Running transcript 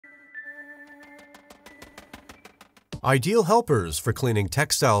Ideal helpers for cleaning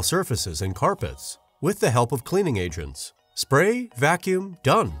textile surfaces and carpets with the help of cleaning agents. Spray, vacuum,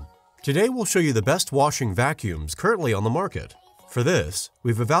 done! Today we'll show you the best washing vacuums currently on the market. For this,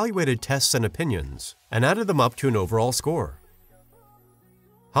 we've evaluated tests and opinions and added them up to an overall score.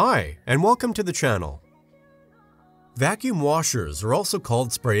 Hi, and welcome to the channel. Vacuum washers are also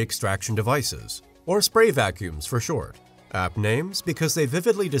called spray extraction devices, or spray vacuums for short. Apt names because they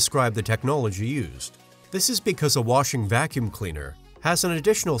vividly describe the technology used. This is because a washing vacuum cleaner has an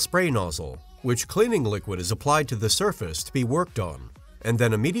additional spray nozzle, which cleaning liquid is applied to the surface to be worked on, and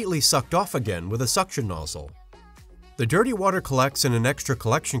then immediately sucked off again with a suction nozzle. The dirty water collects in an extra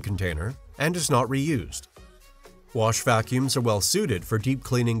collection container and is not reused. Wash vacuums are well suited for deep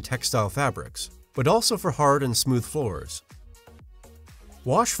cleaning textile fabrics, but also for hard and smooth floors.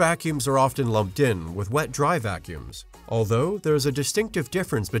 Wash vacuums are often lumped in with wet-dry vacuums, although there is a distinctive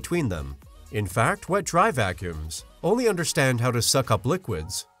difference between them. In fact, wet-dry vacuums only understand how to suck up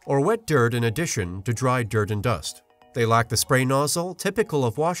liquids or wet dirt in addition to dry dirt and dust. They lack the spray nozzle typical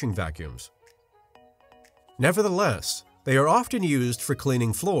of washing vacuums. Nevertheless, they are often used for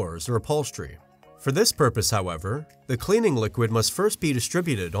cleaning floors or upholstery. For this purpose, however, the cleaning liquid must first be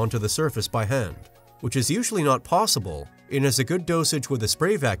distributed onto the surface by hand, which is usually not possible in as a good dosage with a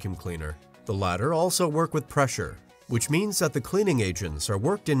spray vacuum cleaner. The latter also work with pressure, which means that the cleaning agents are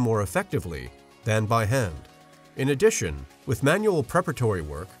worked in more effectively than by hand. In addition, with manual preparatory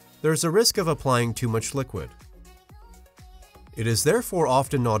work, there is a risk of applying too much liquid. It is therefore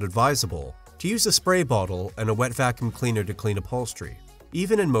often not advisable to use a spray bottle and a wet vacuum cleaner to clean upholstery,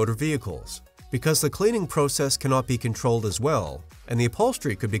 even in motor vehicles, because the cleaning process cannot be controlled as well and the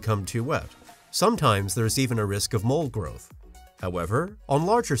upholstery could become too wet. Sometimes there is even a risk of mold growth. However, on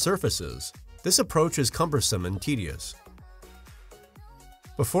larger surfaces, this approach is cumbersome and tedious.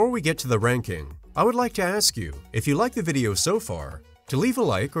 Before we get to the ranking, I would like to ask you, if you like the video so far, to leave a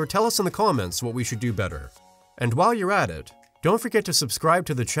like or tell us in the comments what we should do better. And while you're at it, don't forget to subscribe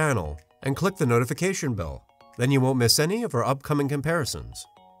to the channel and click the notification bell. Then you won't miss any of our upcoming comparisons.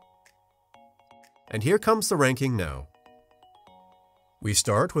 And here comes the ranking now. We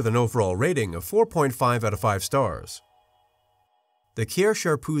start with an overall rating of 4.5 out of 5 stars. The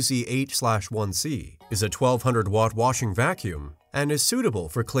Kärcher Puzzi 8/1C is a 1200 watt washing vacuum and is suitable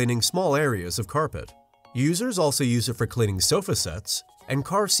for cleaning small areas of carpet. Users also use it for cleaning sofa sets and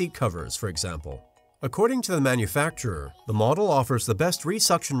car seat covers, for example. According to the manufacturer, the model offers the best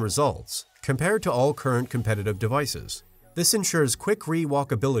resuction results compared to all current competitive devices. This ensures quick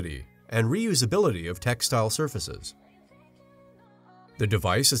re-walkability and reusability of textile surfaces. The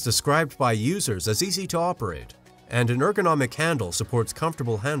device is described by users as easy to operate, and an ergonomic handle supports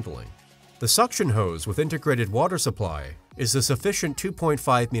comfortable handling. The suction hose with integrated water supply is a sufficient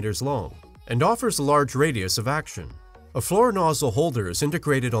 2.5 meters long and offers a large radius of action. A floor nozzle holder is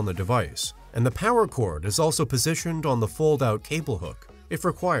integrated on the device, and the power cord is also positioned on the fold-out cable hook, if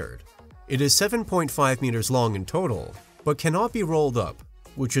required. It is 7.5 meters long in total, but cannot be rolled up,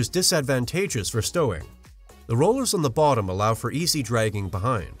 which is disadvantageous for stowing. The rollers on the bottom allow for easy dragging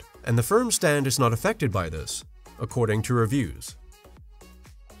behind, and the firm stand is not affected by this, according to reviews.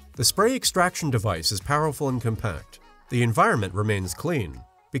 The spray extraction device is powerful and compact. The environment remains clean,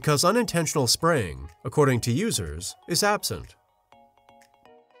 because unintentional spraying, according to users, is absent.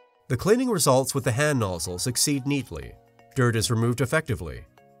 The cleaning results with the hand nozzle succeed neatly. Dirt is removed effectively.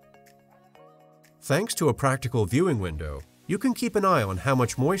 Thanks to a practical viewing window, you can keep an eye on how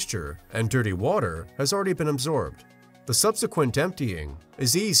much moisture and dirty water has already been absorbed. The subsequent emptying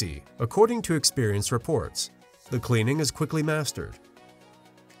is easy, according to experience reports. The cleaning is quickly mastered.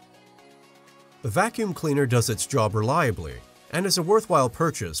 The vacuum cleaner does its job reliably and is a worthwhile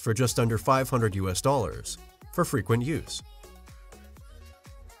purchase for just under $500 for frequent use.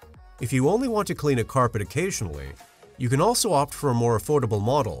 If you only want to clean a carpet occasionally, you can also opt for a more affordable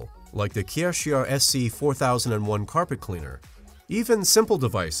model like the Kärcher SC4001 carpet cleaner. Even simple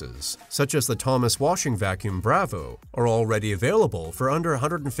devices, such as the Thomas Washing Vacuum Bravo, are already available for under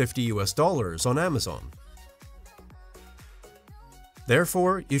 $150 on Amazon.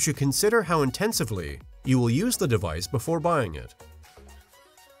 Therefore, you should consider how intensively you will use the device before buying it.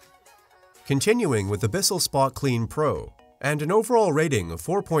 Continuing with the Bissell SpotClean Pro, and an overall rating of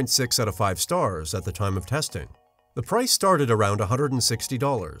 4.6 out of 5 stars at the time of testing. The price started around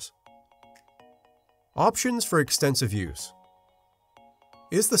 $160. Options for extensive use.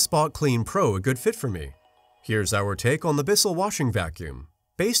 Is the SpotClean Pro a good fit for me? Here's our take on the Bissell washing vacuum,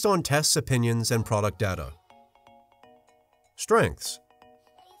 based on tests, opinions, and product data. Strengths: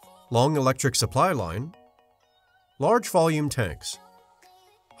 long electric supply line, large volume tanks,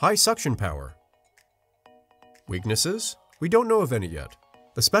 high suction power, Weaknesses? We don't know of any yet.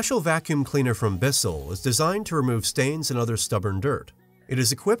 The special vacuum cleaner from Bissell is designed to remove stains and other stubborn dirt. It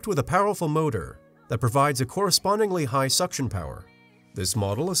is equipped with a powerful motor that provides a correspondingly high suction power. This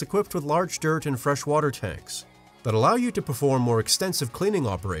model is equipped with large dirt and fresh water tanks that allow you to perform more extensive cleaning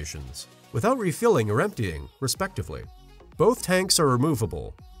operations without refilling or emptying, respectively. Both tanks are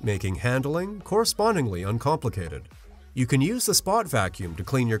removable, making handling correspondingly uncomplicated. You can use the spot vacuum to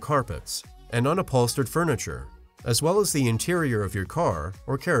clean your carpets and unupholstered furniture, as well as the interior of your car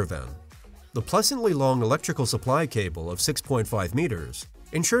or caravan. The pleasantly long electrical supply cable of 6.5 meters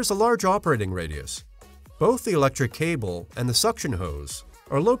ensures a large operating radius. Both the electric cable and the suction hose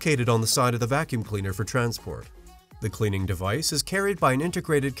are located on the side of the vacuum cleaner for transport. The cleaning device is carried by an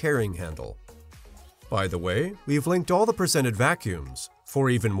integrated carrying handle. By the way, we've linked all the presented vacuums for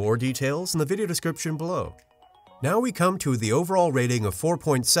even more details in the video description below. Now we come to the overall rating of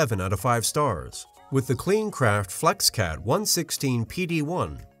 4.7 out of 5 stars, with the Kärcher FlexCat 116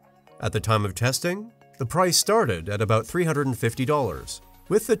 PD1. At the time of testing, the price started at about $350.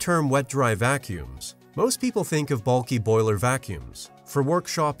 With the term wet-dry vacuums, most people think of bulky boiler vacuums for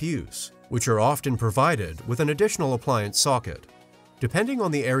workshop use, which are often provided with an additional appliance socket. Depending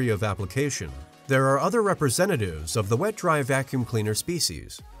on the area of application, there are other representatives of the wet-dry vacuum cleaner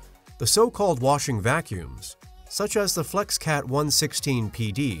species. The so-called washing vacuums, such as the FlexCat 116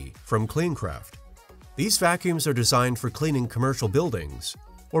 PD from Kärcher. These vacuums are designed for cleaning commercial buildings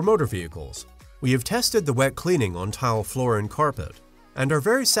or motor vehicles. We have tested the wet cleaning on tile floor and carpet and are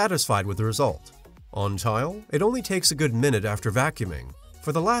very satisfied with the result. On tile, it only takes a good minute after vacuuming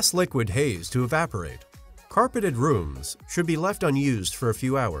for the last liquid haze to evaporate. Carpeted rooms should be left unused for a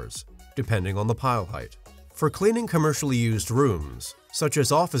few hours, depending on the pile height. For cleaning commercially used rooms, such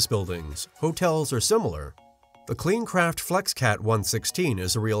as office buildings, hotels, or similar, the Kärcher FlexCat 116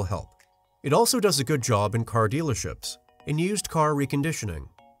 is a real help. It also does a good job in car dealerships, in used car reconditioning.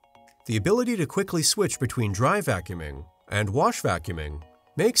 The ability to quickly switch between dry vacuuming and wash vacuuming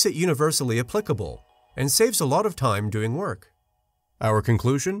makes it universally applicable and saves a lot of time doing work. Our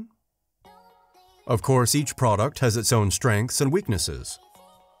conclusion? Of course, each product has its own strengths and weaknesses.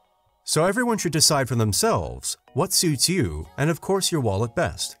 So everyone should decide for themselves what suits you and of course your wallet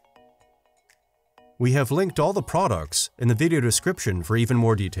best. We have linked all the products in the video description for even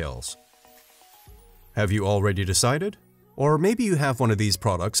more details. Have you already decided? Or maybe you have one of these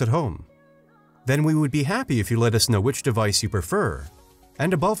products at home. Then we would be happy if you let us know which device you prefer,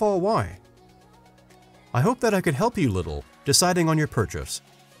 and above all, why. I hope that I could help you a little deciding on your purchase.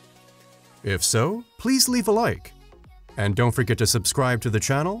 If so, please leave a like. And don't forget to subscribe to the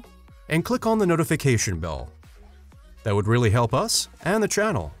channel and click on the notification bell. That would really help us and the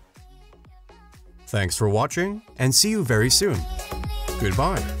channel. Thanks for watching, and see you very soon.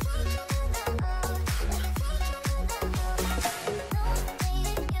 Goodbye.